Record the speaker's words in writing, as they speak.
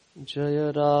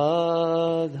Jaya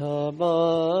Radha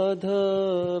Madhava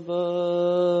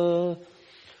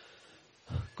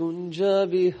Kunja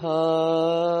Vihari.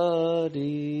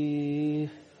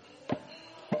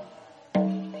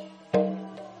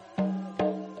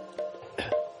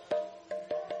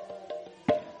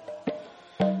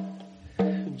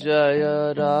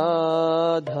 Jaya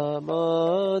Radha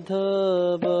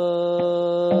Madhava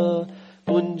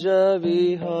Kunja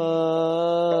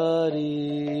Vihari.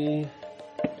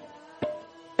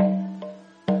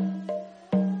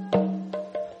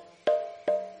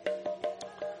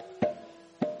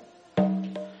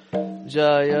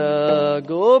 Jaya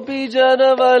Gopi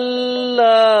Jana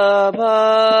Vallabha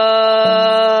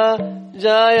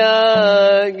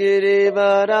Jaya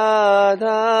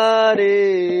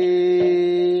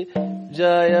Girivaradhari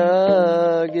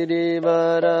Jaya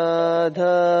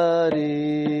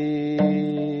Girivaradhari.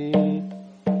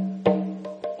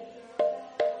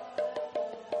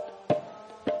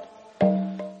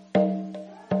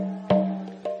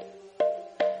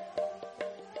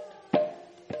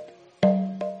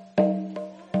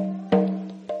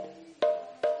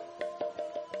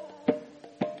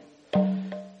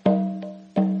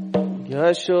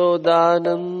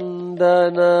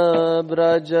 Yashodanandana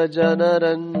Braja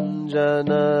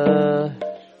Janaranjana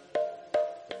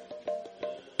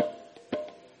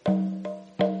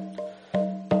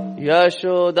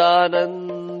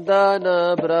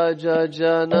Yashodanandana Braja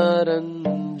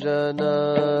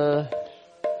Janaranjana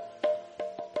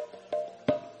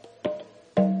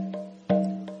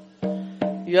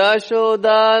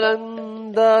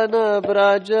Yashodanandana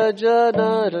Braja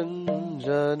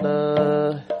Janaranjana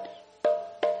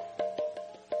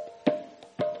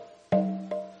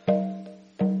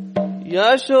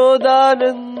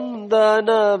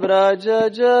Yashodanandana Braja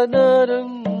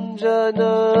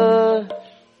Janaranjana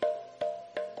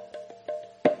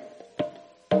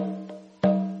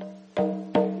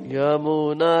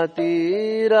Yamuna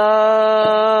Tira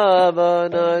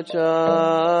Vanachari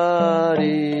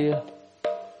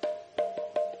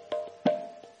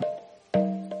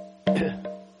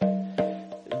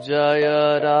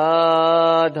Jaya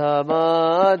Radha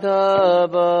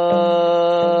Madhava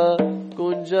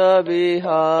Kunja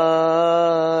Vihari.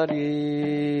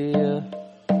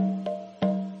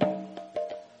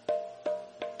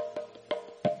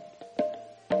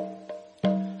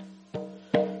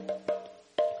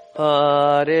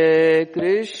 Hare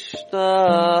Krishna,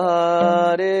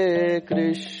 Hare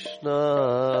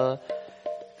Krishna,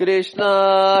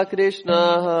 Krishna Krishna,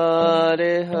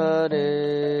 Hare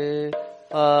Hare,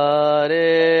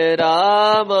 Hare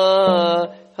Rama,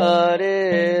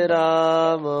 Hare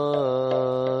Rama,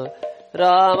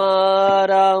 Rama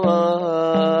Rama,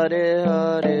 Hare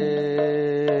Hare.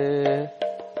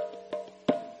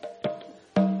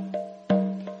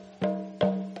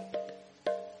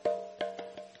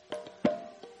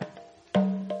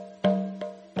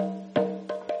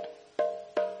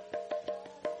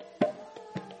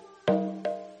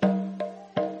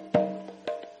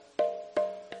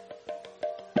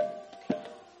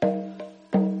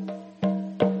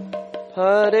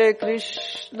 Hare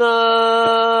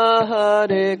Krishna,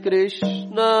 Hare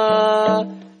Krishna,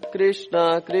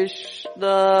 Krishna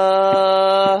Krishna,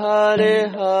 Hare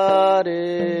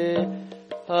Hare,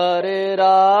 Hare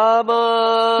Rama,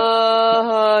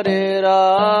 Hare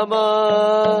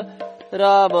Rama,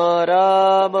 Rama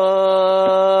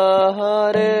Rama,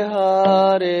 Hare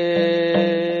Hare.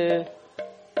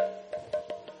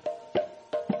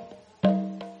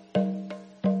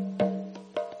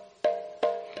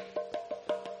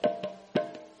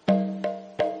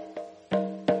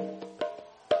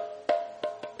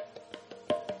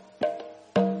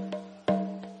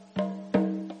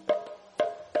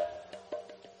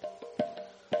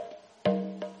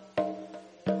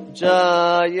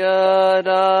 Jaya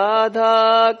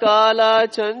Radha Kala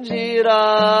Chanji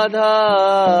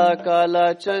Radha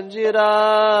Kala Chanji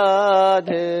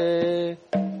Radhe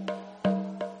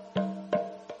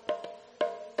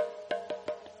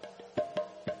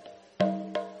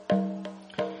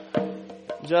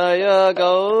Jaya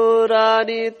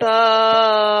Gauranitai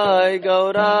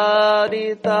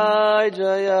Gauranitai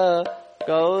Jaya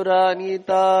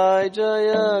Gauranitai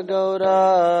Jaya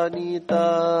Gauranitai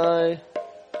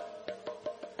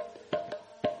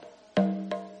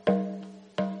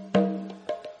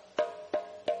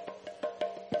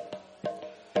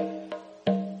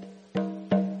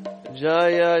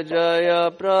Jaya Jaya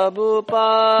Prabhupada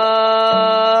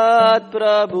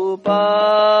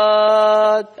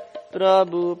Prabhupada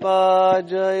Prabhupada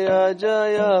Jaya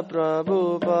Jaya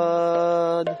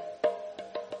Prabhupada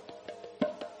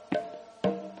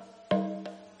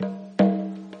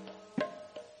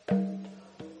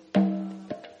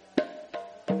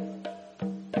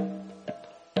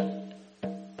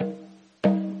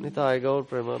Nitai Gaur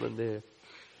Premanande.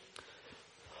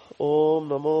 Om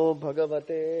Namo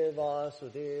Bhagavate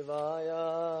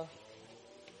Vasudevaya.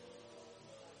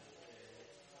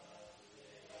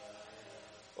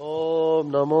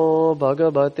 Om Namo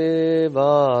Bhagavate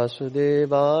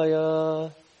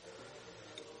Vasudevaya.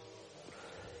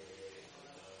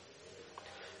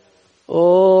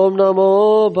 Om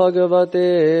Namo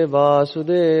Bhagavate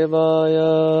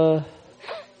Vasudevaya.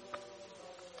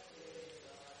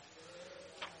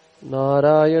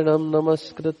 Narayanam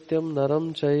Namaskrityam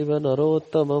Naram Chaiva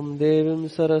Narottamam Devim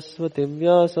Saraswatim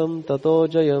Vyasam Tato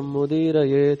Jayam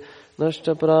Mudirayet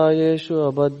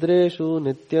Nashtaprayeshu Abhadreshu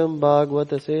Nityam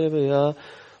Bhagavata Sevaya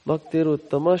Bhaktir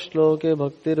Uttama Shloke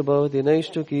Bhaktir Bhavati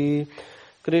Naishtuki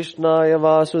Krishnaya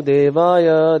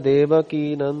Vasudevaya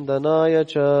Devaki Nandanaya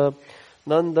Cha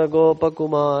Nanda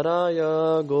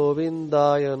Gopakumaraya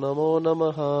Govindaya Namo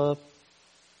Namaha.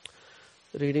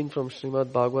 Reading from Srimad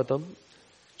Bhagavatam,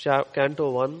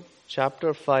 Canto 1,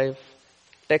 Chapter 5,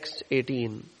 Text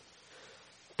 18.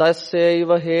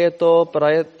 Tasyaiva heto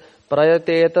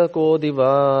prayateta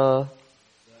kodiva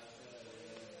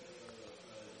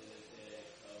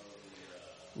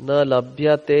na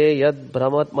labhyate yad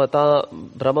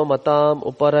brahmamatam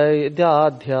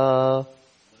uparaydhyadhya.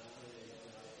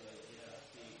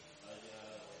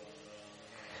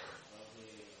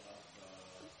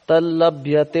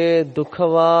 Tallabhyate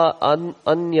dukhava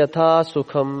anyatha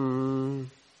sukham.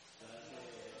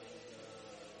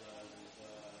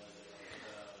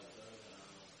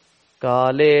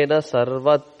 Kalena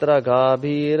sarvatra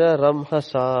gabhira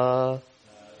ramhasa.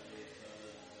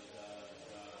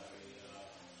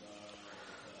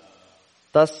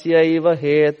 Tasyaiva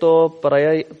heto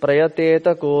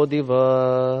prayateta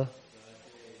kodiva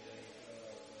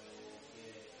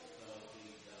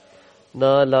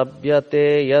na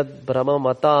labhyate yad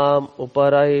brahmamatam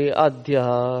uparai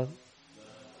adhya.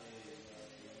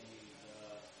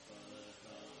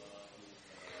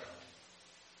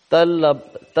 Ta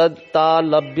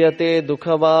labhyate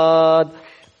dukhavad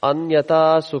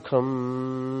anyata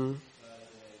sukham.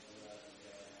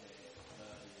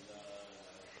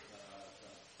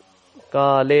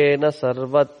 Kalena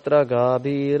sarvatra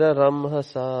gabhira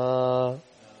ramhasa.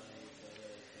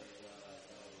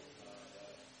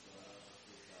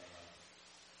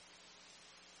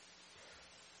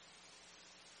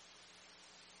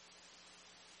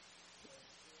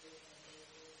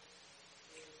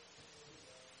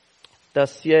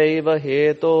 Tasyaiva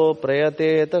heto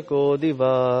prayateta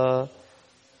kodiva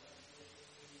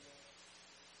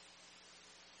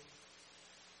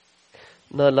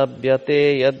na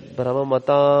labhyate yad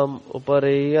brahmamatam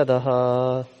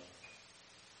upareyadaha.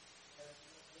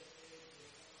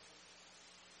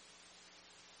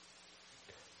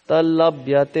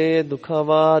 Tallabhyate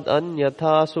dukhavad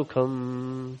anyatha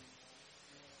sukham.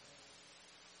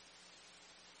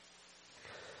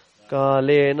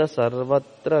 Kalena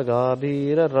sarvatra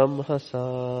gabhira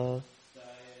ramhasa.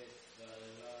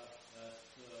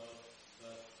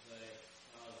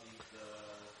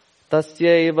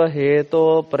 Tasyaiva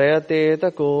heto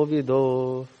prayateta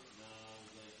kovido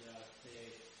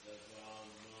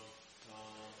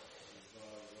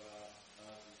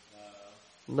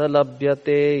na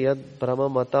labhyate yad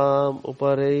brahmamatam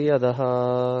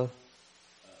upareyadaha.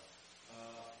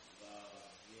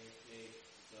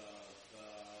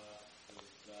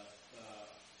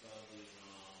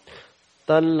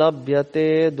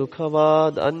 Tallabhyate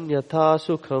dukhavad anyatha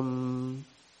sukham.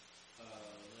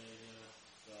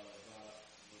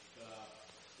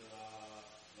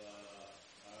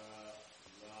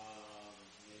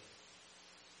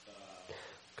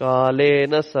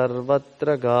 Kalena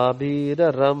sarvatra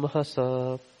gabhira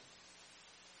ramhasa.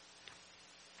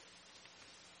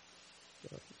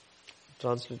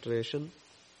 Transliteration.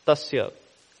 Tasya,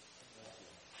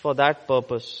 for that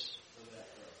purpose.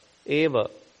 Eva,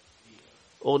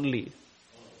 only.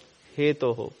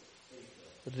 Hetoho,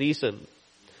 reason.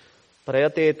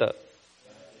 Prayateta,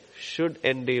 should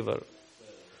endeavor.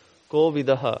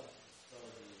 Kovidaha,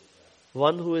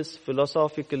 one who is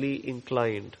philosophically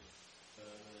inclined.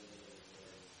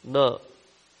 Na,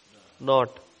 not.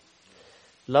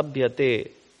 Labhyate,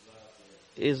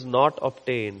 is not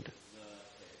obtained.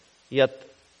 Yat,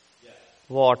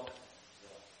 what.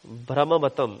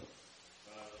 Brahmamatam,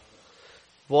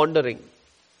 wandering.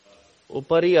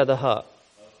 Upari adaha,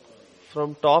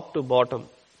 from top to bottom.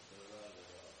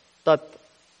 Tat,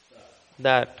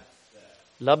 that.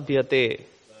 Labhyate,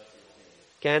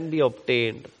 can be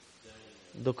obtained.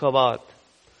 Dukhavat,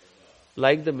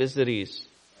 like the miseries.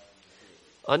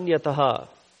 Anyataha,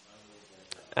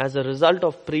 as a result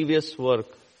of previous work.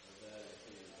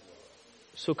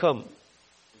 Sukham,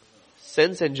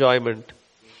 sense enjoyment,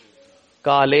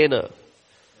 kalena,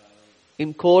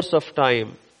 in course of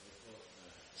time,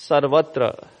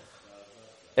 sarvatra,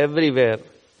 everywhere,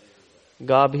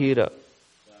 gabhira,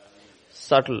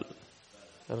 subtle,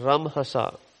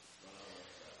 ramhasa,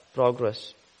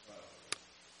 progress.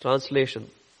 Translation.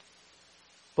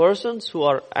 Persons who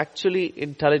are actually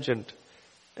intelligent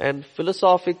and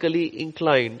philosophically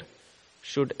inclined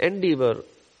should endeavor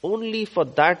only for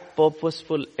that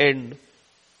purposeful end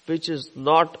which is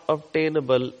not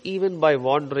obtainable even by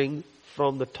wandering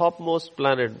from the topmost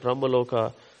planet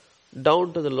Brahmaloka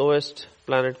down to the lowest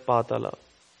planet Patala.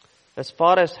 As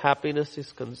far as happiness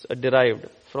is derived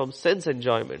from sense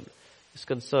enjoyment is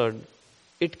concerned,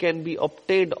 it can be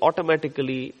obtained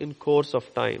automatically in course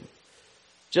of time.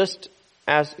 Just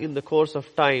as in the course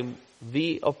of time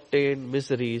we obtain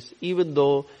miseries even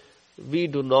though we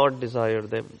do not desire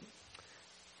them.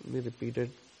 Let me repeat it.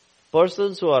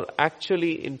 Persons who are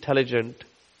actually intelligent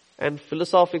and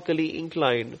philosophically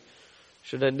inclined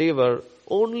should endeavor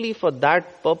only for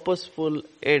that purposeful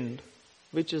end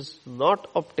which is not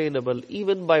obtainable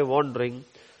even by wandering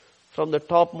from the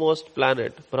topmost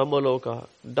planet, Brahmaloka,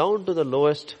 down to the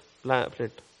lowest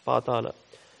planet, Patala.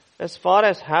 As far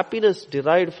as happiness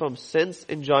derived from sense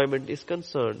enjoyment is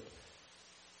concerned,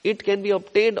 it can be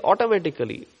obtained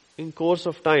automatically in course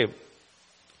of time.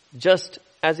 Just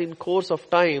as in course of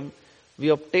time, we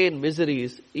obtain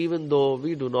miseries even though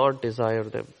we do not desire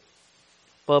them.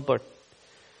 Purport.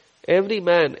 Every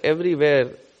man everywhere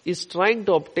is trying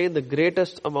to obtain the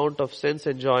greatest amount of sense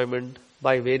enjoyment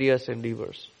by various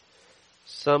endeavors.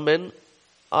 Some men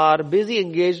are busy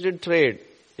engaged in trade,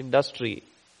 industry,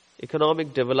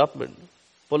 economic development,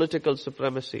 political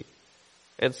supremacy,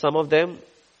 and some of them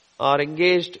are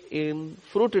engaged in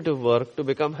fruitive work to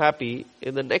become happy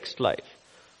in the next life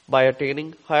by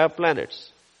attaining higher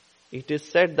planets. It is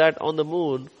said that on the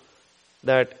moon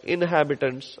that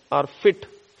inhabitants are fit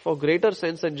for greater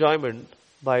sense enjoyment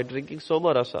by drinking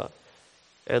somarasa,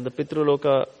 and the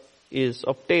Pitruloka is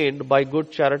obtained by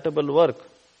good charitable work.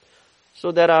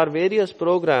 So there are various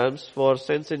programs for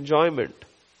sense enjoyment,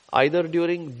 either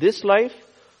during this life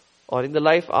or in the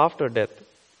life after death.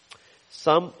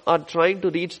 Some are trying to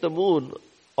reach the moon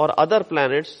or other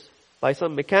planets by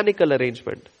some mechanical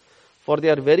arrangement, for they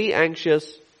are very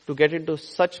anxious to get into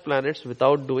such planets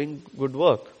without doing good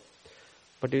work.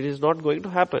 But it is not going to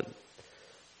happen.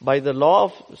 By the law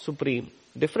of Supreme,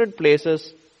 different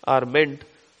places are meant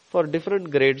for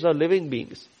different grades of living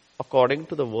beings according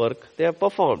to the work they have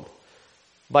performed.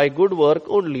 By good work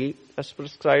only, as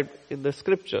prescribed in the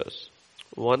scriptures,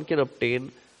 one can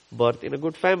obtain birth in a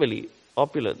good family,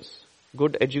 opulence,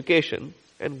 good education,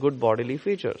 and good bodily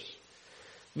features.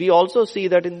 We also see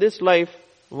that in this life,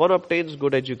 one obtains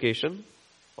good education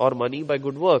or money by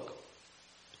good work.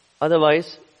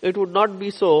 Otherwise, it would not be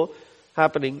so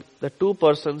happening that two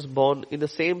persons born in the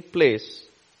same place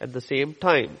at the same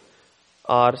time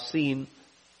are seen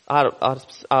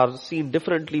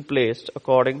differently placed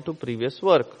according to previous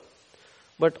work.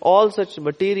 But all such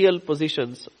material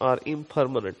positions are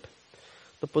impermanent.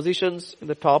 The positions in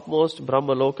the topmost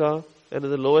Brahmaloka and in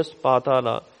the lowest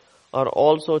Patala are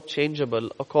also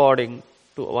changeable according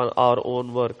to our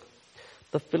own work.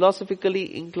 The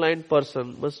philosophically inclined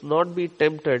person must not be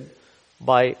tempted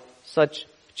by such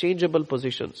changeable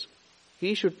positions.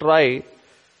 He should try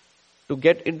to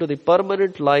get into the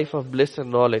permanent life of bliss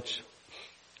and knowledge,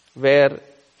 where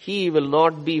he will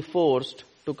not be forced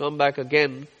to come back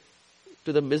again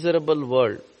to the miserable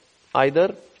world,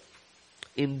 either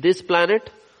in this planet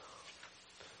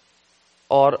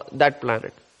or that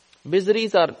planet.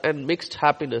 Miseries and mixed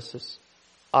happinesses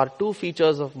are two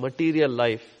features of material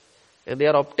life, and they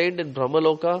are obtained in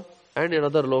Brahmaloka and in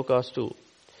other lokas too.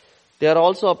 They are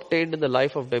also obtained in the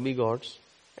life of demigods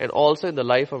and also in the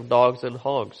life of dogs and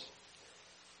hogs.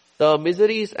 The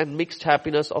miseries and mixed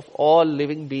happiness of all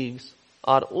living beings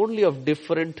are only of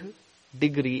different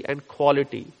degree and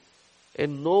quality,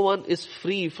 and no one is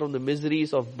free from the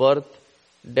miseries of birth,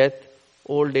 death,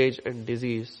 old age, and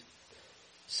disease.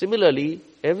 Similarly,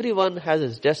 everyone has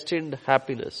his destined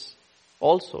happiness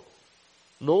also.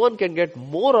 No one can get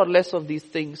more or less of these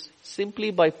things simply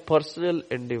by personal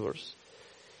endeavors.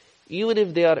 Even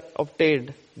if they are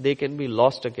obtained, they can be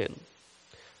lost again.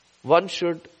 One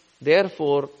should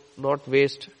therefore not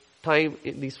waste time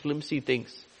in these flimsy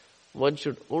things. One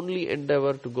should only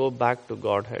endeavor to go back to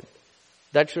Godhead.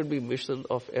 That should be mission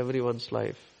of everyone's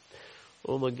life.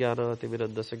 Om Ajnana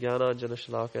Timirandasya Jnana Jana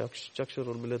Shalakaya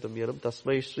Chakshurunmilitam Yanam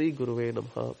Tasmai Shri Guruve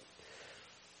Namaha.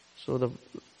 So the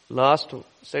last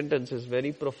sentence is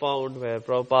very profound, where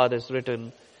Prabhupada has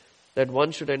written that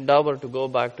one should endeavor to go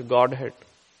back to Godhead.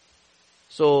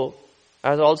 So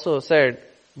as also said,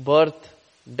 birth,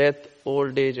 death,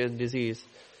 old age and disease.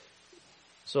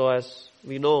 So as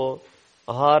we know,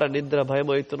 ahara, nidra,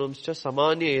 bhayamaitunamscha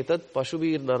samanya etat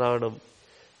pashubir naranam.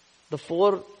 The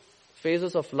 4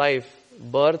 phases of life,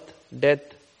 birth, death,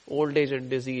 old age and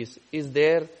disease, is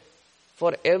there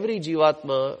for every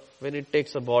jivatma when it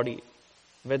takes a body.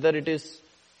 Whether it is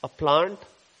a plant,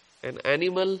 an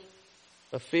animal,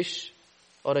 a fish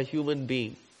or a human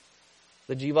being.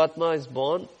 The jivatma is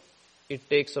born, it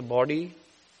takes a body,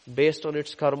 based on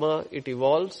its karma, it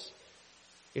evolves,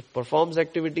 it performs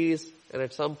activities, and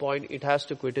at some point it has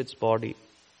to quit its body.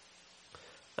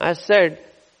 I said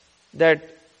that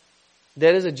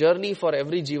there is a journey for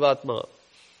every jivatma,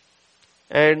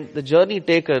 and the journey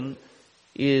taken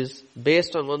is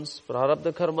based on one's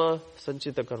prarabdha karma,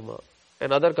 sanchita karma,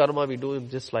 and other karma we do in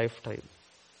this lifetime.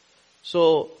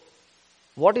 So,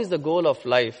 what is the goal of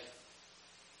life?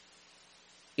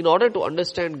 In order to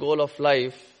understand goal of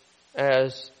life,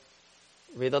 as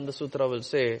Vedanta Sutra will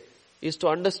say, is to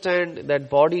understand that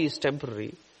body is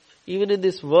temporary. Even in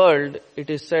this world, it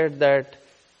is said that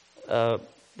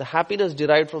the happiness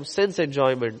derived from sense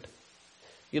enjoyment,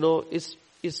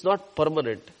 is not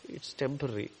permanent, it's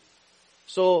temporary.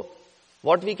 So,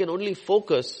 what we can only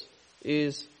focus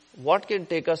is what can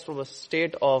take us from a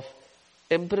state of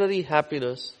temporary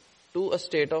happiness to a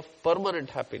state of permanent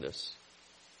happiness.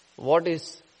 What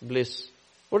is bliss?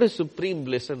 What is supreme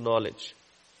bliss and knowledge?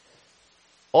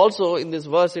 Also, in this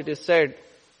verse it is said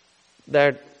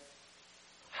that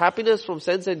happiness from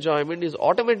sense enjoyment is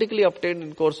automatically obtained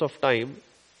in course of time,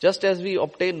 just as we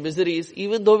obtain miseries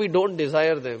even though we don't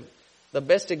desire them. The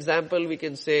best example we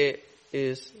can say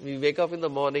is we wake up in the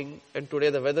morning and today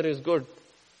the weather is good.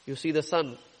 You see the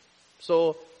sun.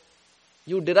 So,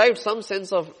 you derived some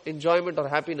sense of enjoyment or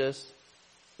happiness,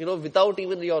 without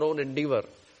even your own endeavor.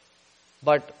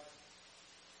 But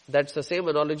that's the same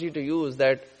analogy to use,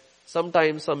 that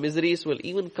sometimes some miseries will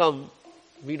even come,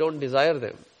 we don't desire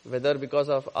them, whether because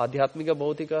of adhyatmika,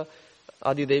 bhautika,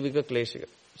 adidevika, kleshika.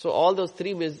 So all those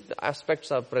 3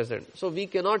 aspects are present. So we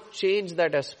cannot change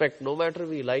that aspect no matter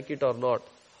we like it or not.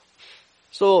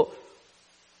 So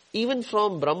even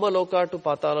from Brahma Loka to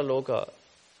Patala Loka,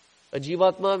 a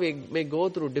jivatma may go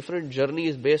through different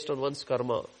journeys based on one's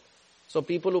karma. So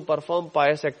people who perform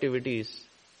pious activities,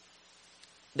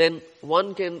 then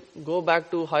one can go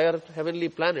back to higher heavenly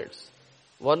planets.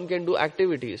 One can do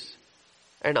activities.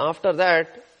 And after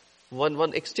that, when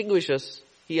one extinguishes,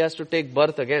 he has to take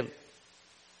birth again.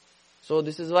 So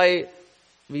this is why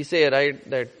we say, right,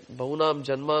 that Bahunam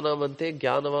Janmanam Ante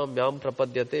Jnanavam Yam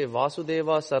Prapadyate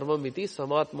Vasudeva Sarvam Iti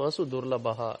Samatmasu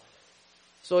Durlabaha.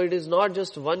 So it is not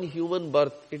just one human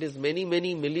birth, it is many,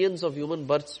 many millions of human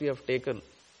births we have taken.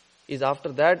 Is after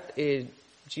that a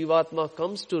Jivatma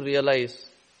comes to realize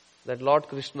that Lord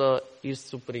Krishna is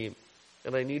supreme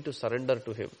and I need to surrender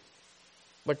to Him.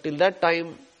 But till that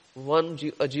time, a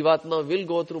Jivatma will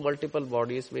go through multiple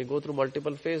bodies, may go through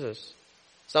multiple phases.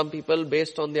 Some people,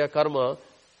 based on their karma,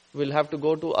 will have to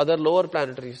go to other lower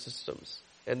planetary systems,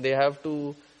 and they have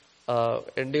to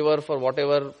endeavor for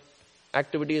whatever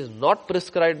activity is not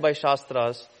prescribed by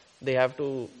Shastras. They have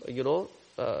to,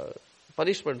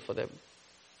 punishment for them.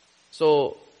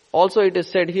 So, also it is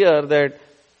said here that,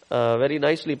 very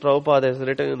nicely Prabhupada has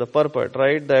written in the purport,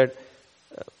 right, that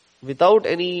without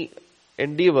any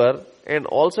endeavor, and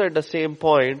also at the same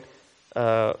point,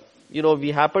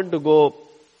 we happen to go,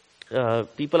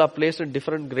 people are placed in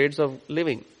different grades of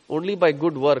living, only by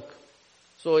good work.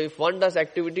 So if one does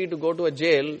activity to go to a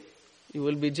jail, you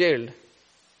will be jailed.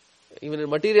 Even in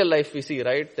material life we see,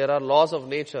 right, there are laws of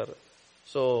nature.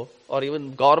 So, or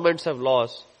even governments have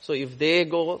laws. So if they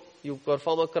go, you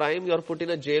perform a crime, you are put in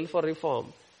a jail for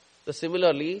reform. So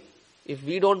similarly, if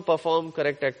we don't perform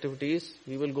correct activities,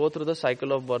 we will go through the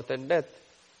cycle of birth and death.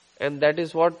 And that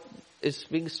is what is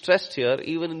being stressed here,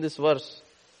 even in this verse,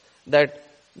 that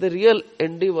the real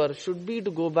endeavor should be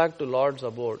to go back to Lord's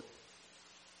abode.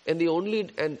 And the only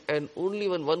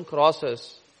when one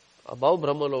crosses above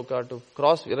Brahmaloka to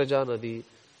cross Viraja Nadi,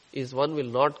 is one will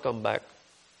not come back.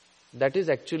 That is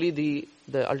actually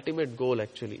the ultimate goal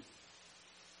actually.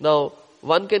 Now,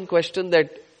 one can question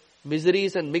that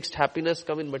miseries and mixed happiness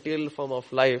come in material form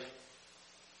of life.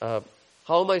 How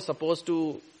am I supposed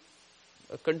to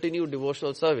continue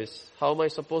devotional service? How am I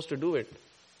supposed to do it?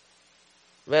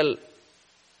 Well,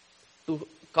 to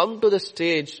come to the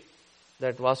stage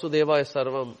that Vasudeva is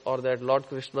Sarvam, or that Lord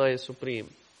Krishna is supreme,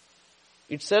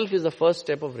 itself is the first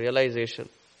step of realization.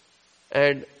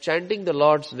 And chanting the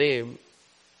Lord's name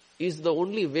is the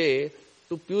only way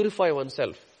to purify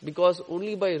oneself. Because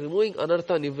only by removing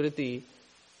anartha nivritti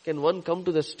can one come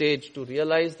to the stage to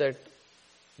realize that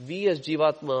we as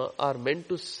Jivatma are meant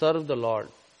to serve the Lord,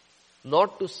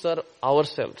 not to serve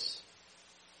ourselves.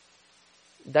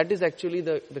 That is actually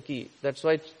the key. That's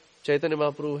why Chaitanya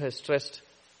Mahaprabhu has stressed,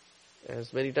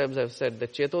 as many times I've said,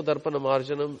 that Cheto Darpana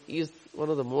Marjanam is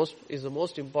the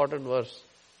most important verse.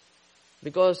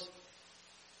 Because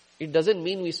it doesn't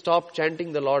mean we stop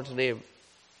chanting the Lord's name.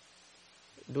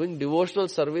 Doing devotional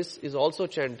service is also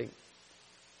chanting.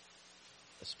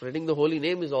 Spreading the holy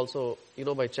name is also,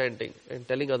 by chanting and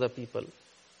telling other people.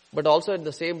 But also at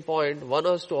the same point, one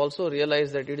has to also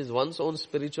realize that it is one's own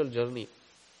spiritual journey.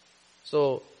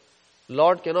 So,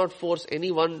 Lord cannot force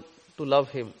anyone to love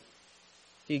Him.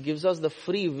 He gives us the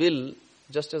free will,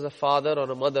 just as a father or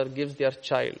a mother gives their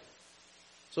child.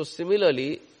 So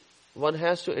similarly, one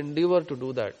has to endeavor to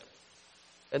do that.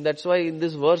 And that's why in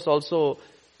this verse also,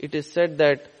 it is said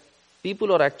that people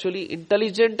who are actually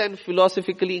intelligent and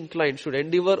philosophically inclined should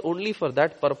endeavor only for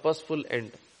that purposeful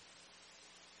end.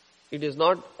 It is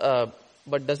not,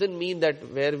 but doesn't mean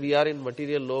that where we are in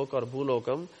material lok or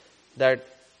bhulokam, that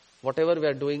whatever we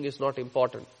are doing is not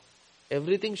important.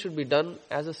 Everything should be done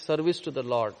as a service to the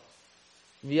Lord.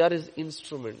 We are His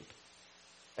instrument.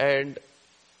 And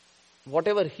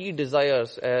whatever He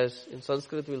desires, as in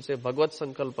Sanskrit we'll say Bhagavad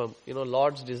Sankalpam,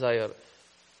 Lord's desire,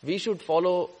 we should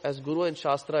follow as Guru and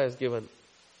Shastra has given.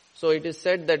 So it is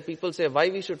said that people say, why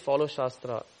we should follow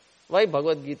Shastra? Why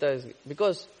Bhagavad Gita is?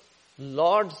 Because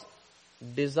Lord's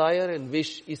desire and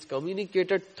wish is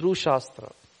communicated through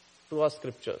Shastra, through our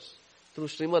scriptures, through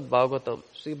Srimad Bhagavatam,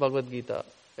 Sri Bhagavad Gita,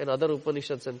 and other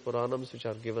Upanishads and Puranams which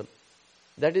are given.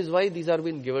 That is why these are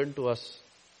being given to us.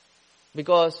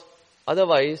 Because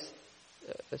otherwise,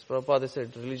 as Prabhupada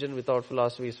said, religion without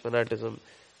philosophy is fanaticism,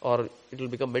 or it will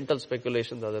become mental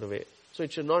speculation the other way. So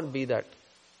it should not be that.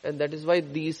 And that is why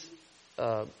these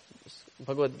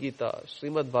Bhagavad Gita,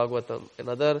 Srimad Bhagavatam, and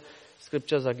other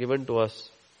scriptures are given to us.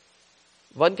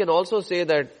 One can also say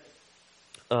that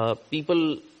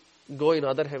people go in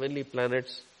other heavenly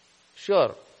planets.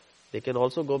 Sure, they can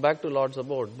also go back to Lord's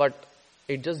abode, but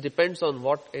it just depends on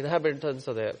what inhabitants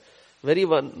are there. Very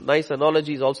one nice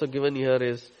analogy is also given here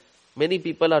is, many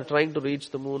people are trying to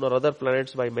reach the moon or other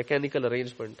planets by mechanical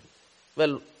arrangement.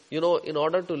 Well, in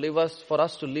order to for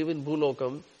us to live in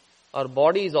Bhulokam, our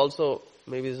body is also,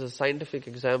 maybe this is a scientific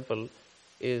example,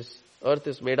 is Earth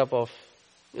is made up of,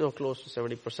 close to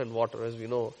 70% water, as we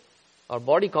know. Our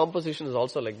body composition is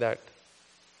also like that.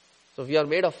 So we are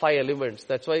made of 5 elements.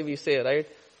 That's why we say, right,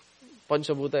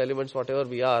 Panchabhuta elements, whatever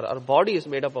we are, our body is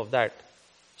made up of that.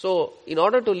 So in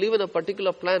order to live in a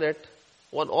particular planet,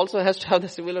 one also has to have the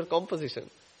similar composition.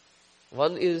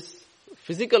 One is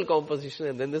physical composition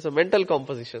and then there's a mental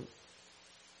composition.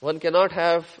 One cannot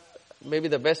have, maybe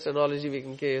the best analogy we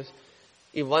can give,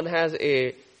 if one has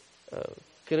a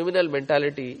criminal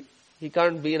mentality, he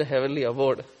can't be in a heavenly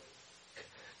abode.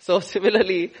 So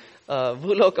similarly,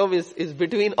 Bhulokam is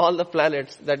between all the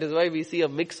planets. That is why we see a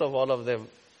mix of all of them.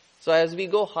 So as we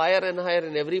go higher and higher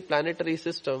in every planetary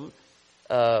system,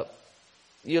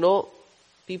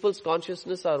 people's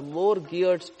consciousness are more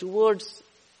geared towards,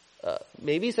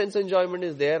 maybe sense enjoyment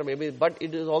is there, but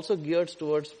it is also geared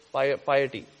towards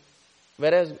piety.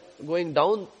 Whereas going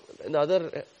down in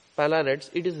other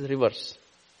planets, it is reverse.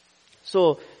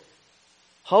 So,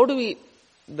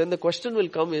 then the question will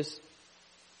come is,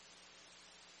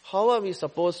 how are we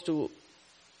supposed to,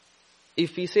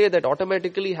 if we say that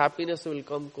automatically happiness will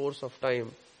come course of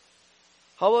time,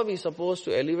 how are we supposed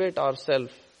to elevate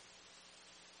ourselves?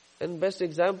 And best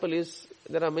example is,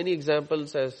 there are many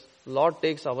examples as Lord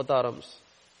takes avatarams,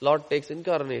 Lord takes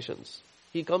incarnations.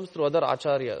 He comes through other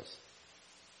acharyas.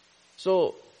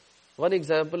 So, one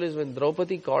example is when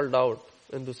Draupadi called out,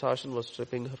 when Dushasan was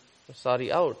stripping her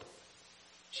sari out,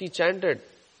 she chanted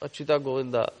Achyuta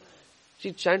Govinda.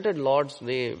 She chanted Lord's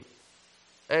name.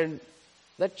 And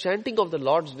that chanting of the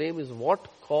Lord's name is what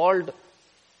called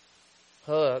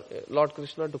her, Lord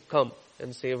Krishna, to come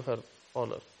and save her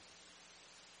honor.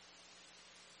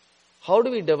 How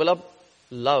do we develop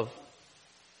love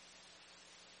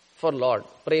for Lord,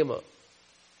 prema?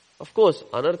 Of course,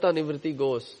 anartha nivritti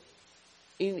goes.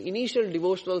 In initial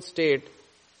devotional state,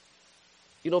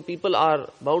 people are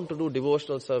bound to do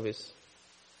devotional service.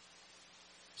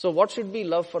 So what should be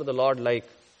love for the Lord like?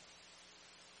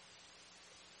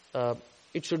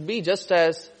 It should be just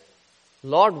as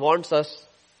Lord wants us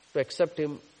to accept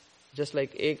Him, just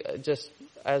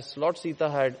as Lord Sita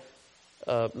had,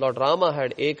 Lord Rama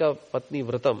had Eka Patni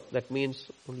Vratam, that means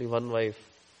only one wife.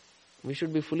 We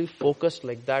should be fully focused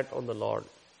like that on the Lord.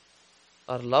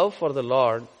 Our love for the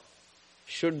Lord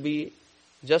should be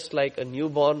just like a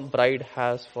newborn bride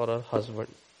has for her husband.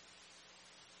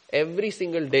 Every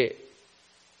single day.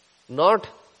 Not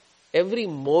Every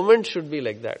moment should be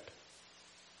like that.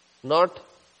 Not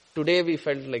today we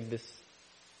felt like this.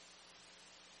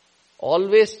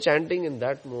 Always chanting in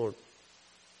that mode.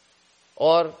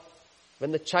 Or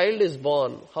when the child is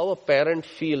born, how a parent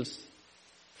feels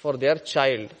for their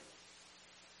child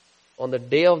on the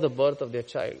day of the birth of their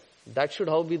child. That should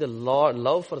how be the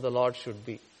love for the Lord should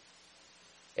be.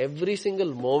 Every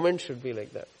single moment should be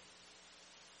like that.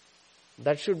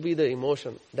 That should be the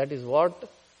emotion. That is what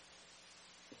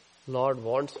Lord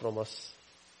wants from us.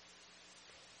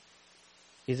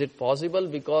 Is it possible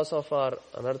because of our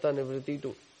anartha nivritti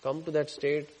to come to that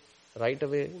state right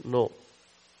away? No.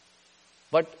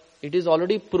 But it is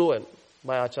already proven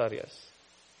by acharyas.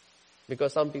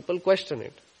 Because some people question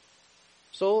it.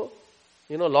 So,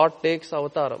 Lord takes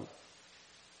avataram.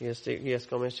 He has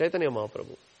come as Chaitanya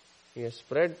Mahaprabhu. He has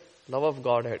spread love of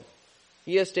Godhead.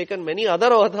 He has taken many other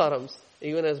avatarams,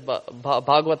 even as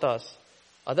Bhagavatas.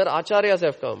 Other acharyas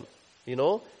have come,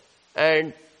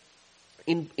 and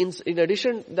in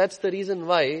addition, that's the reason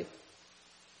why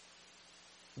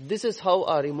this is how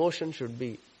our emotion should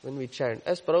be when we chant.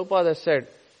 As Prabhupada has said,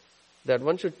 that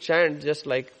one should chant just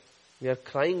like we are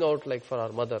crying out like for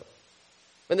our mother.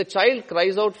 When the child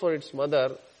cries out for its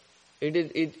mother,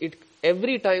 it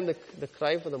every time the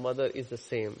cry for the mother is the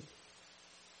same.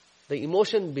 The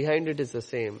emotion behind it is the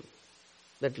same.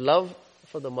 That love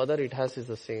for the mother it has is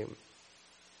the same.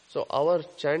 So our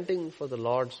chanting for the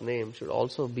Lord's name should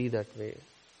also be that way.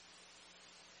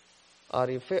 Our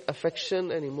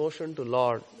affection and emotion to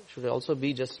Lord should also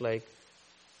be just like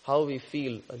how we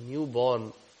feel a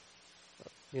newborn,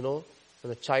 when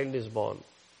a child is born,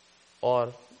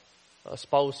 or a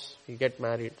spouse, we get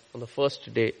married on the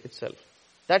first day itself.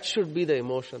 That should be the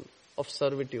emotion of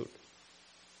servitude.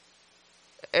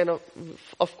 And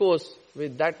of course,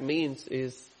 with that means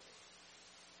is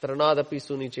Tranadapi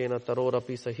sunichena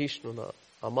tarorapi sahishnuna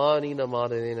amanina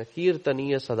madadena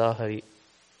kirtaniya sadahari.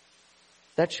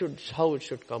 That should how it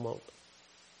should come out.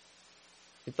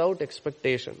 Without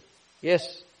expectation.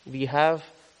 Yes, we have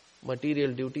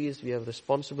material duties, we have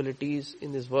responsibilities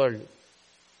in this world.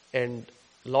 And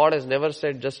Lord has never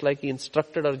said, just like He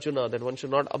instructed Arjuna, that one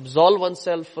should not absolve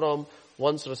oneself from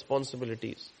one's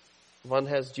responsibilities. One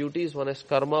has duties, one has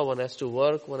karma, one has to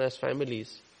work, one has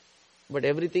families. But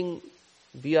everything,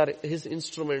 we are His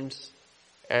instruments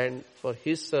and for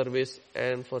His service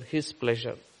and for His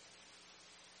pleasure.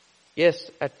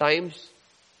 Yes, at times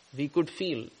we could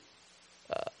feel,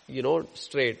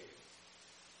 straight.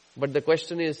 But the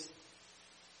question is,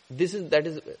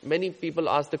 many people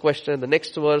ask the question in the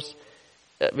next verse,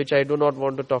 which I do not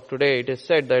want to talk today. It is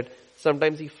said that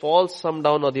sometimes he falls some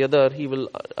down or the other,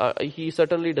 he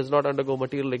certainly does not undergo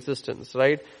material existence,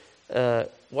 right?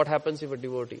 What happens if a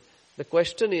devotee? The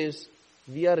question is,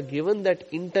 we are given that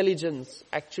intelligence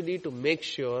actually to make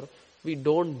sure we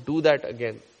don't do that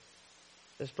again.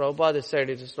 As Prabhupada has said,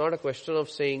 it is not a question of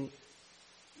saying,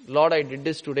 Lord, I did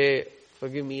this today,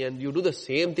 forgive me, and you do the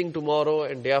same thing tomorrow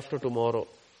and day after tomorrow.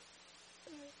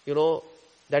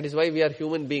 That is why we are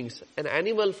human beings. An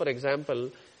animal, for example,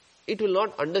 it will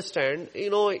not understand,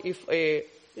 if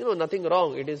nothing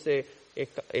wrong. It is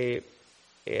a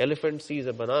elephant sees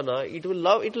a banana, it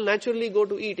will naturally go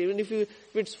to eat. Even if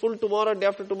it's full tomorrow, day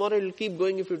after tomorrow, it will keep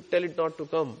going if you tell it not to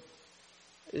come.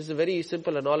 It's a very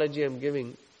simple analogy I'm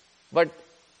giving. But,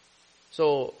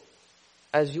 so,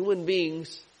 as human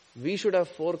beings, we should have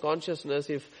foreconsciousness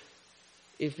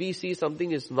if we see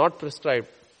something is not prescribed.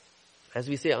 As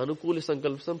we say, anukula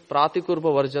sankalpam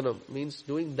pratikurva varjanam, means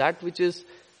doing that which is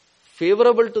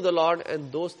favorable to the Lord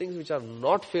and those things which are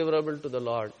not favorable to the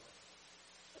Lord.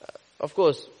 Of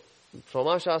course, from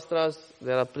our shastras,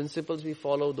 there are principles we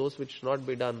follow, those which should not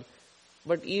be done.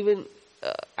 But even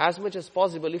as much as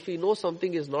possible, if we know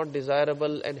something is not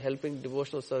desirable and helping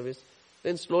devotional service,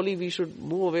 then slowly we should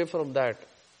move away from that.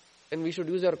 And we should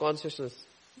use our consciousness.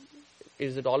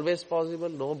 Is it always possible?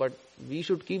 No, but we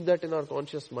should keep that in our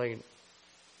conscious mind.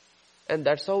 And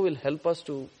that's how will help us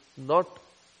to not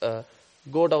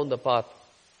go down the path.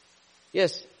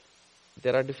 Yes,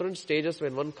 there are different stages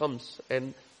when one comes,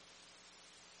 and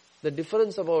the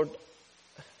difference about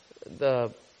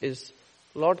is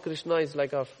Lord Krishna is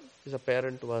like is a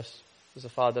parent to us, is a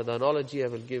father. The analogy I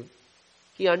will give.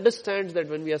 He understands that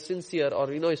when we are sincere, or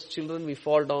His children, we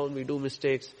fall down, we do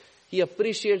mistakes. He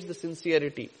appreciates the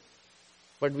sincerity.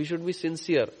 But we should be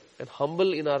sincere and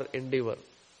humble in our endeavor.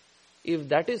 If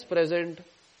that is present,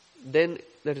 then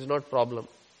that is not problem.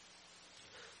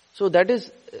 So that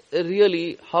is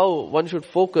really how one should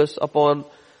focus upon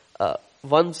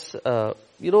one's,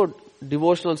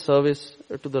 devotional service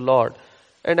to the Lord.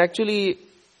 And actually,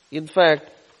 in fact,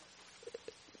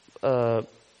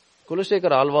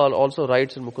 Kulashekar Alwal also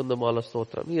writes in Mukundamala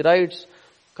Stotram. He writes,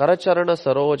 Karacharana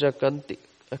Saroja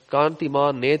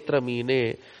Kantima Netra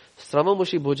Mine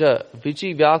Stramamushi Bhuja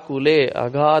Vichi Vyakule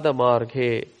Agada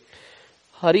Marghe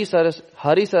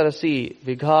Harisarasi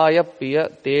Vighaya Piya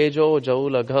Tejo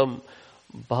Jaulagham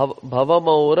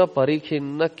Bhavamaura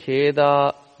Parikhinna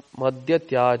Kheda Madhya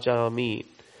Tyajami.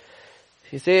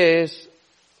 He says,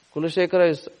 Kulashekara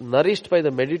is nourished by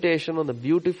the meditation on the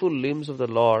beautiful limbs of the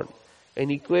Lord and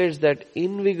equates that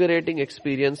invigorating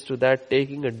experience to that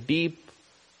taking a deep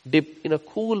dip in a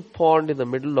cool pond in the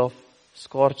middle of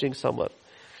scorching summer.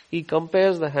 He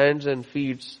compares the hands and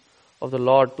feet of the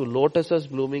Lord to lotuses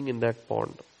blooming in that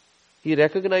pond. He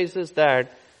recognizes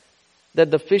that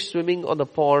the fish swimming on the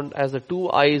pond as the two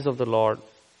eyes of the Lord.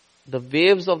 The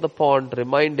waves of the pond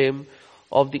remind him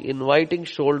of the inviting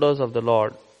shoulders of the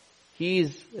Lord. He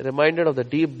is reminded of the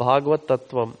deep Bhagavad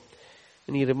Tattvam.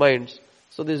 And he reminds,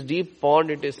 so this deep pond,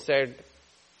 it is said,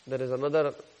 there is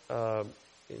another,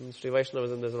 in Sri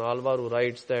Vaishnavism, there's an Alvar who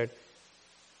writes that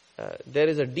there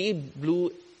is a deep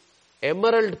blue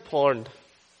emerald pond,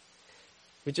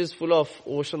 which is full of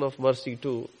ocean of mercy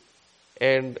too.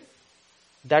 And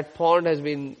that pond has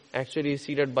been actually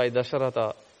seeded by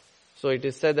Dasharatha. So it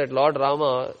is said that Lord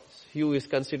Rama's hue is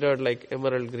considered like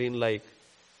emerald green like.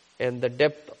 And the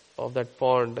depth of that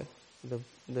pond,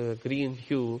 the green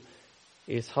hue,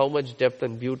 is how much depth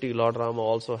and beauty Lord Rama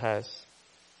also has.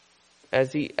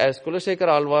 As Kulashekar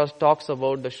Alvar talks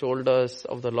about the shoulders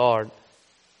of the Lord,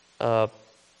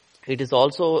 it is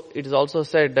also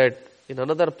said that in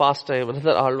another pastime,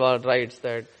 another Alvar writes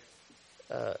that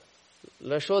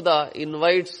Yashoda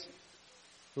invites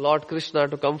Lord Krishna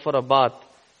to come for a bath,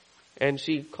 and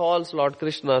she calls Lord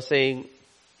Krishna saying,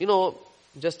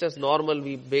 just as normal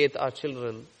we bathe our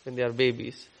children when they are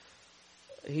babies.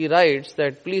 He writes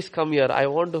that, please come here, I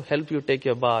want to help you take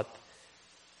your bath.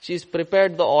 She's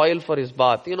prepared the oil for his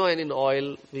bath. And in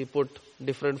oil we put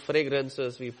different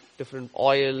fragrances, different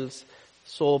oils,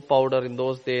 soap powder in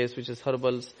those days, which is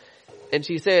herbals. And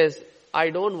she says,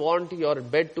 I don't want your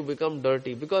bed to become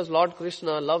dirty, because Lord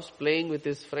Krishna loves playing with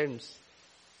his friends.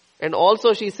 And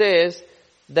also she says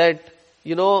that,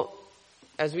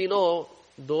 as we know,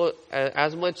 though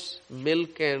as much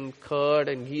milk and curd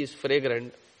and ghee is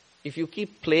fragrant, if you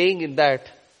keep playing in that,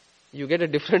 you get a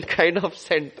different kind of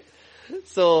scent.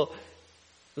 So,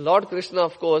 Lord Krishna,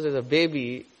 of course, is a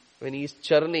baby. When he's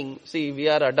churning, see, we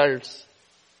are adults.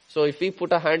 So if we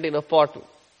put a hand in a pot,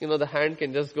 the hand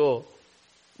can just go.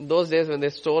 In those days when they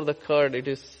store the curd, it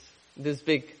is this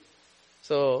big.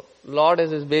 So, Lord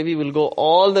as his baby will go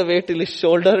all the way till his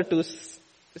shoulder to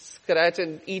scratch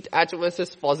and eat as much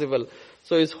as possible.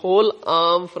 So his whole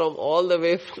arm from all the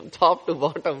way from top to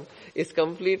bottom is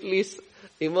completely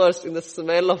immersed in the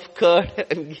smell of curd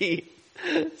and ghee.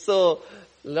 So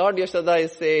Lord Yashoda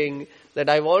is saying that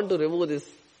I want to remove this,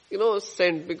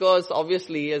 scent, because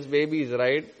obviously as babies,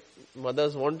 right,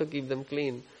 mothers want to keep them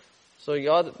clean. So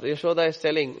Yashoda is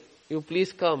telling, you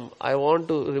please come, I want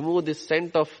to remove this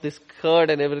scent of this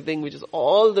curd and everything which is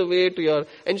all the way to your,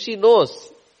 and she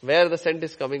knows where the scent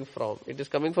is coming from. It is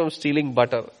coming from stealing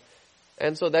butter.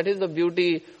 And so that is the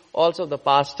beauty also of the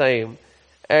pastime.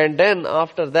 And then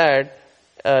after that,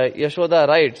 Yashoda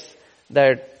writes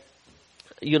that,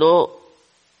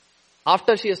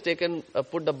 after she has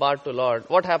put the bath to Lord,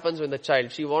 what happens when the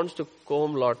child, she wants to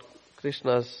comb Lord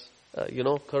Krishna's,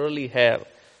 curly hair.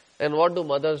 And what do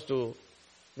mothers do?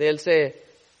 They'll say,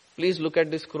 please look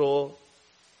at this crow,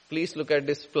 please look at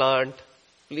this plant,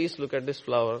 please look at this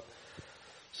flower.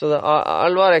 So the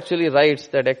Alvar actually writes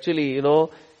that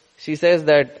she says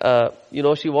that,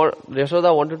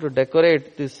 Yashoda wanted to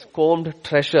decorate this combed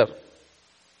treasure.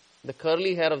 The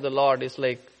curly hair of the Lord is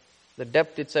like, the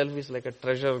depth itself is like a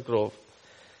treasure grove,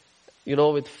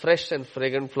 with fresh and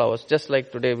fragrant flowers, just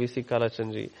like today we see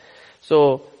Kalachandji.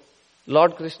 So,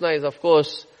 Lord Krishna is of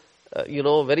course,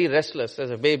 very restless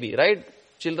as a baby, right?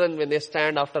 Children, when they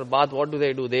stand after bath, what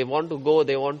do? They want to go,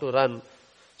 they want to run.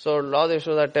 So Lord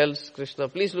Yashoda tells Krishna,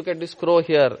 please look at this crow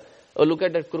here, or look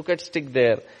at that crooked stick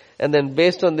there. And then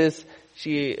based on this,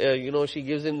 she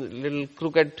gives him a little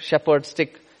crooked shepherd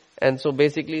stick. And so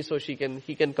basically,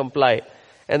 he can comply.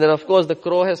 And then of course the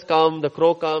crow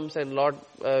comes and Lord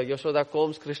Yashoda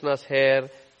combs Krishna's hair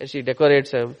and she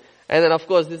decorates him. And then of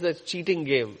course this is a cheating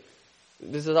game.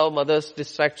 This is how mothers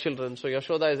distract children. So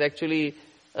Yashoda is actually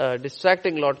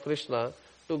distracting Lord Krishna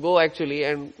to go actually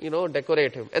and,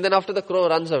 decorate him. And then after the crow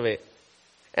runs away.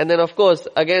 And then of course,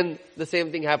 again, the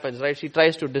same thing happens, right? She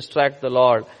tries to distract the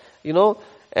Lord,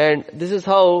 and this is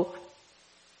how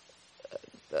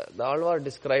the Alvar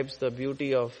describes the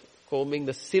beauty of combing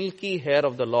the silky hair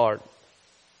of the Lord.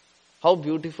 how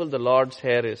beautiful the Lord's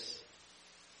hair is,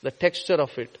 the texture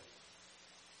of it.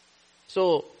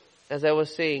 So, as I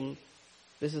was saying,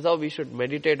 this is how we should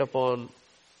meditate upon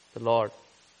the Lord.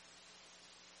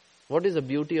 What is the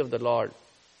beauty of the Lord?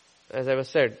 As I was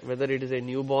said, whether it is a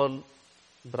newborn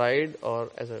bride or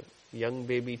as a young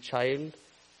baby child,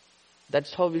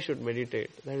 that's how we should meditate.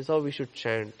 That is how we should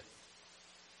chant.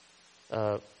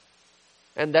 And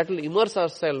that will immerse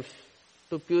ourselves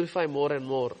to purify more and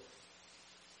more.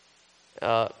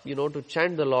 To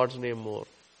chant the Lord's name more.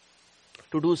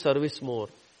 To do service more.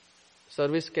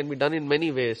 Service can be done in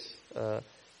many ways.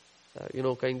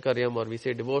 Kainkaryam, or we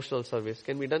say devotional service,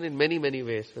 can be done in many, many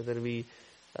ways. Whether we,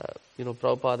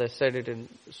 Prabhupada has said it in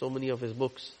so many of his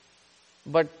books.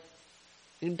 But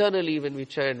internally when we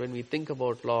chant, when we think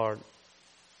about Lord,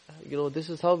 this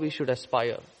is how we should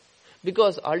aspire.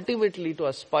 Because ultimately to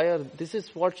aspire, this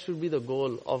is what should be the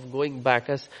goal of going back.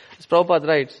 As Prabhupada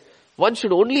writes, one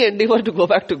should only endeavor to go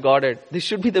back to Godhead. This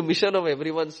should be the mission of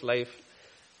everyone's life.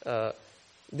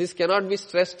 This cannot be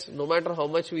stressed no matter how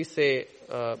much we say.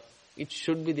 It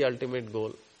should be the ultimate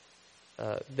goal.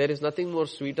 There is nothing more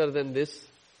sweeter than this.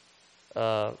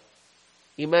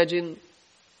 Imagine,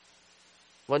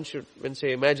 one should, when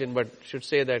say imagine, but should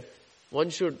say that one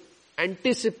should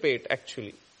anticipate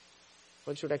actually.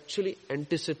 One should actually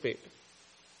anticipate.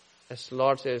 As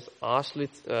Lord says,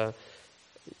 Aslisyava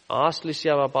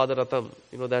padaratam.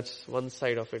 That's one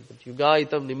side of it. But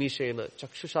Yugaitam nimishena,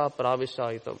 chakshusha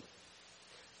pravishaitam.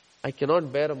 I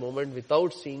cannot bear a moment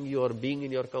without seeing you or being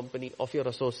in your company of your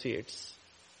associates.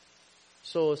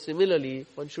 So similarly,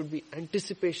 one should be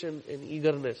anticipation and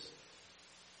eagerness.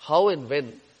 How and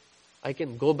when I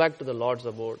can go back to the Lord's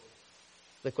abode.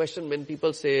 The question when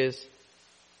people say is,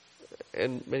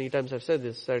 and many times I've said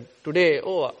this, that today,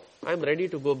 I'm ready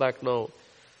to go back now.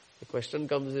 The question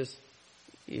comes is,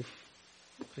 if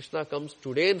Krishna comes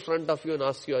today in front of you and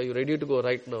asks you, are you ready to go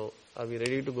right now? Are we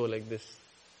ready to go like this?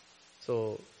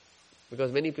 So,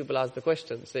 because many people ask the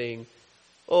question saying,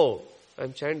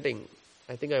 I'm chanting,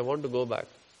 I think I want to go back.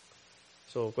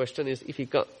 So question is, if he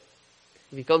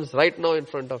comes right now in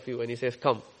front of you and he says,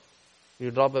 come,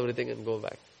 you drop everything and go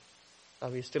back. Are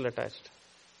we still attached?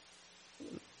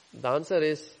 The answer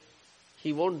is,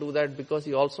 he won't do that because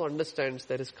he also understands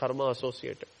there is karma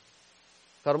associated.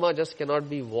 Karma just cannot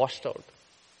be washed out.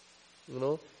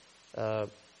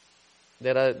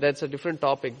 That's a different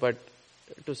topic, but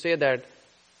to say that,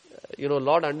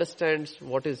 Lord understands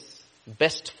what is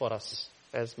best for us,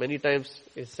 as many times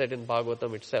is said in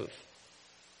Bhagavatam itself.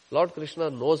 Lord Krishna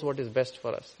knows what is best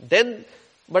for us.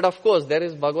 But of course, there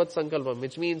is Bhagavad Sankalpam,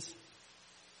 which means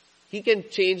he can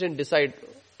change and decide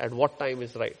at what time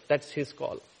is right. That's his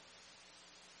call.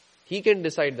 He can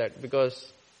decide that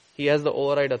because he has the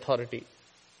override authority.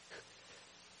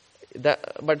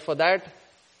 But for that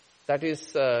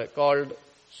is called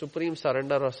supreme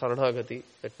surrender or saranagati.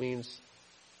 That means,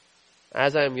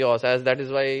 as I am yours, that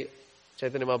is why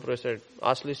Chaitanya Mahaprabhu said,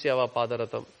 Aslisyava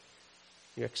padaratam.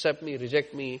 You accept me,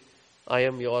 reject me, I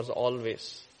am yours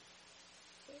always.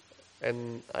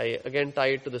 And I again tie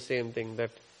it to the same thing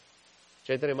that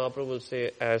Chaitanya Mahaprabhu will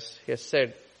say, as he has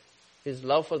said, his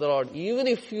love for the Lord, even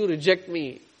if you reject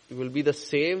me, it will be the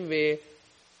same way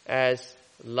as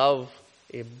love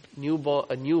a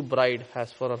new bride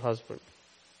has for her husband.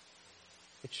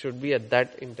 It should be at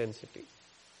that intensity.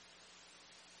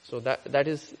 So that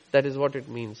is what it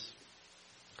means.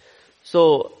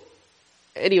 So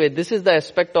anyway, this is the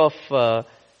aspect of how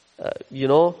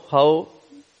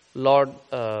Lord,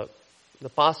 the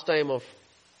pastime of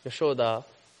Yashoda,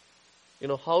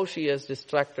 how she has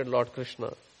distracted Lord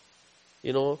Krishna.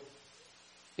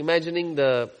 Imagining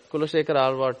the Kulasekara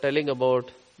Alvar telling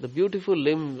about the beautiful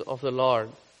limbs of the Lord,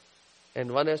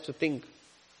 and one has to think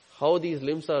how these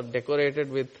limbs are decorated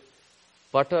with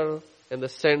butter and the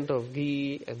scent of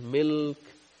ghee and milk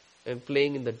and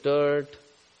playing in the dirt.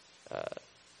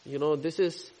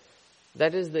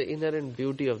 That is the inherent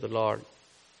beauty of the Lord.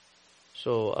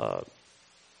 So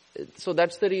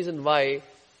that's the reason why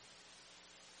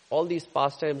all these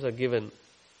pastimes are given.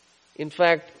 In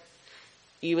fact,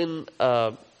 even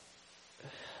to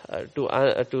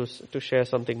share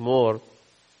something more,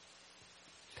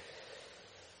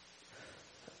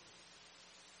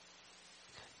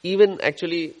 even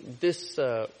actually this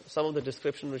some of the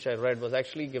description which I read was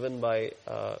actually given by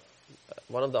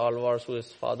one of the Alvars who is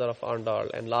father of Andal.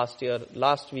 And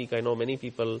last week, I know many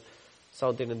people,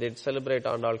 South Indian, they celebrate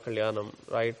Andal Kalyanam,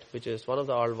 right, which is one of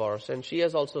the Alvars. And she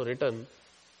has also written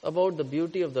about the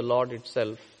beauty of the Lord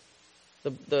itself,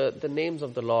 the names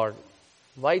of the Lord.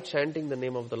 Why chanting the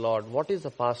name of the Lord? What is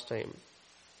the pastime?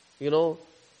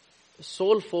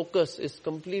 sole focus is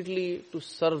completely to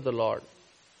serve the Lord,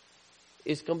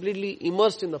 is completely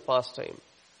immersed in the pastime.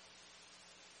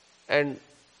 And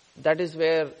that is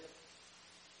where,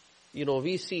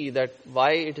 we see that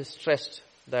why it is stressed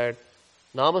that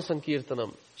Nama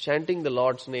Sankirtanam, chanting the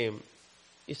Lord's name,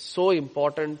 is so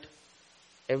important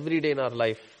every day in our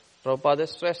life. Prabhupada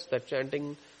has stressed that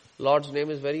chanting Lord's name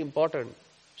is very important.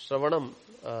 Shravanam,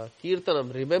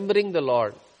 Kirtanam, remembering the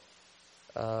Lord.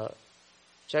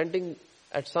 Chanting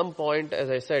at some point, as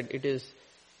I said, it is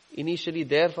initially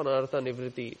there for Anartha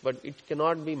Nivriti, but it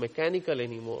cannot be mechanical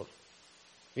anymore.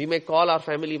 We may call our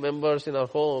family members in our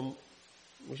home,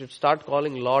 we should start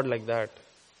calling Lord like that.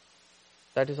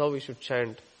 That is how we should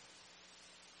chant.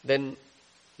 Then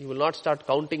you will not start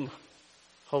counting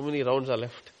how many rounds are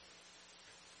left.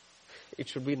 It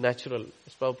should be natural,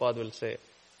 as Prabhupada will say.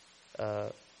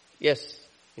 Yes,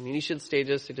 in initial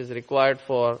stages it is required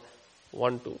for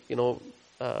one to,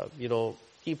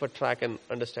 keep a track and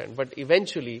understand. But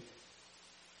eventually,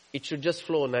 it should just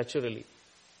flow naturally.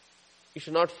 You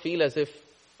should not feel as if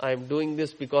I am doing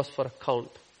this because for a count.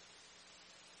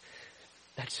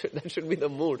 That should be the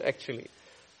mood, actually.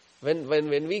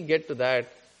 When we get to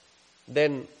that,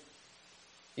 then,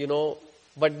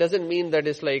 but doesn't mean that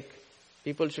it's like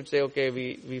people should say, okay,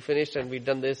 we finished and we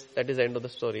done this, that is the end of the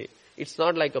story. It's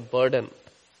not like a burden.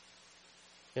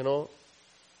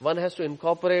 One has to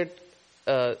incorporate,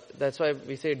 that's why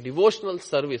we say devotional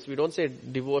service. We don't say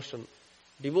devotion.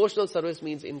 Devotional service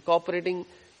means incorporating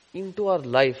into our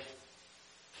life,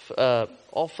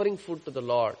 offering food to the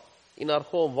Lord in our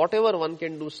home, whatever one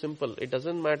can do simple. It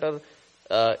doesn't matter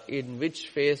in which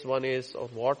phase one is or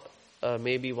what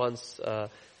may be one's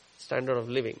standard of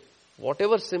living.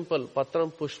 Whatever simple,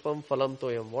 patram pushpam phalam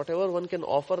toyam, whatever one can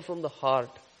offer from the heart,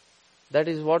 that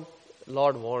is what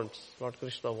Lord wants, Lord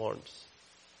Krishna wants.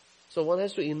 So one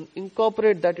has to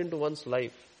incorporate that into one's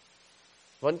life.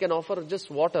 One can offer just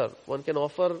water, one can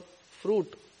offer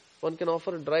fruit, one can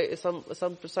offer dry,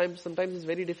 sometimes it's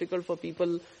very difficult for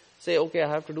people say, okay, I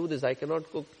have to do this, I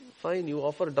cannot cook. Fine, you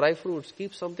offer dry fruits,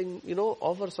 keep something,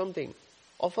 offer something.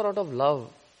 Offer out of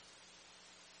love.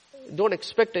 Don't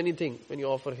expect anything when you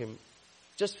offer him.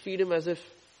 Just feed him as if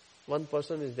one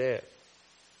person is there.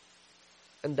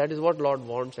 And that is what Lord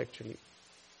wants actually.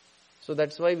 So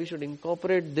that's why we should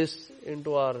incorporate this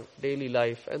into our daily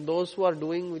life. And those who are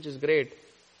doing, which is great,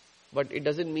 but it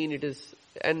doesn't mean it is,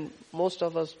 and most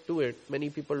of us do it, many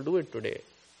people do it today.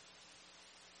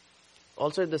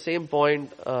 Also at the same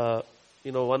point,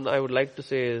 one I would like to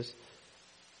say is,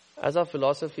 as a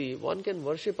philosophy, one can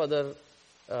worship other,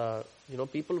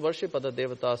 people worship other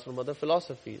devatas from other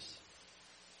philosophies.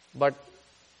 But,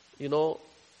 you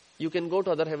can go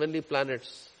to other heavenly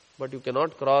planets, but you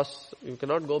cannot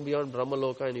go beyond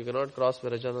Brahmaloka and you cannot cross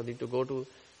Virajanadi to go to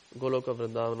Goloka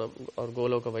Vrindavanam or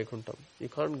Goloka Vaikuntham. You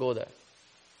can't go there.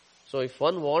 So if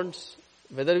one wants,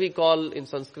 whether we call in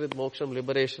Sanskrit moksham,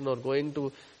 liberation, or going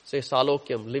to say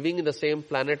Salokyam, living in the same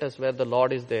planet as where the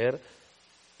Lord is there,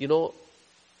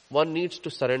 one needs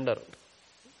to surrender.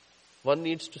 One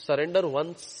needs to surrender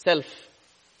oneself.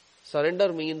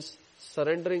 Surrender means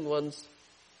surrendering one's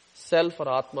self or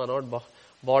Atma, not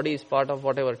body is part of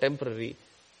whatever, temporary.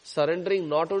 Surrendering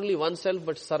not only oneself,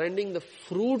 but surrendering the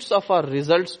fruits of our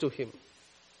results to him.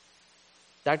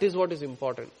 That is what is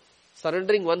important.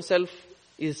 Surrendering oneself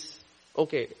is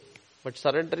okay, but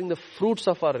surrendering the fruits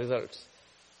of our results,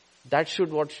 that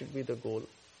should be the goal.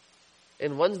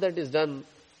 And once that is done,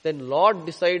 then Lord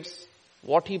decides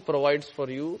what he provides for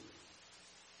you,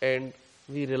 and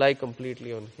we rely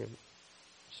completely on him.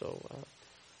 So,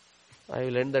 I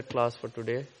will end that class for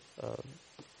today.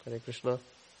 Hare Krishna.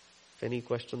 If any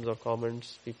questions or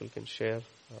comments, people can share.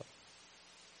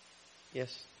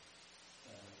 Yes.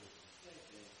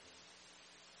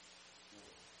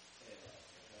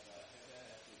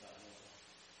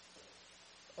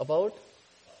 About?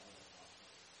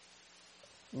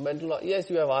 Mental, yes,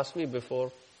 you have asked me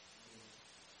before.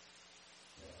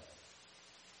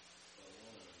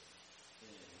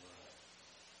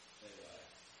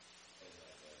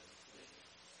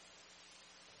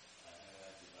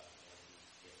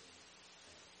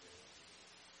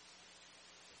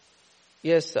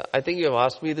 Yes, I think you have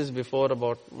asked me this before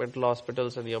about mental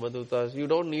hospitals and Yamadutas. You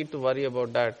don't need to worry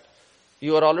about that.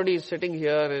 You are already sitting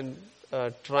here and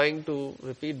trying to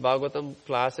repeat Bhagavatam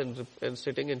class and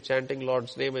sitting and chanting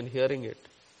Lord's name and hearing it.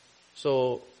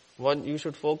 So, you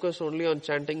should focus only on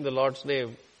chanting the Lord's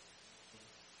name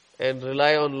and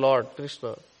rely on Lord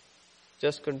Krishna.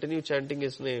 Just continue chanting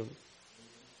his name.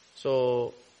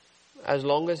 So, as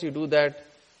long as you do that,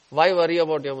 why worry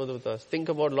about Yamadutas? Think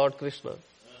about Lord Krishna.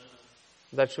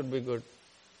 That should be good.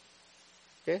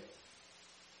 Okay?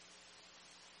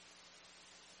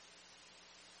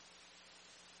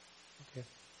 Yeah.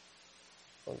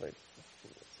 All right.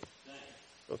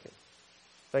 Okay.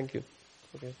 Thank you.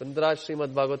 Okay. Vandraj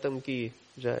Srimad Bhagavatam ki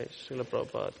jai. Srila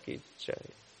Prabhupada ki jai.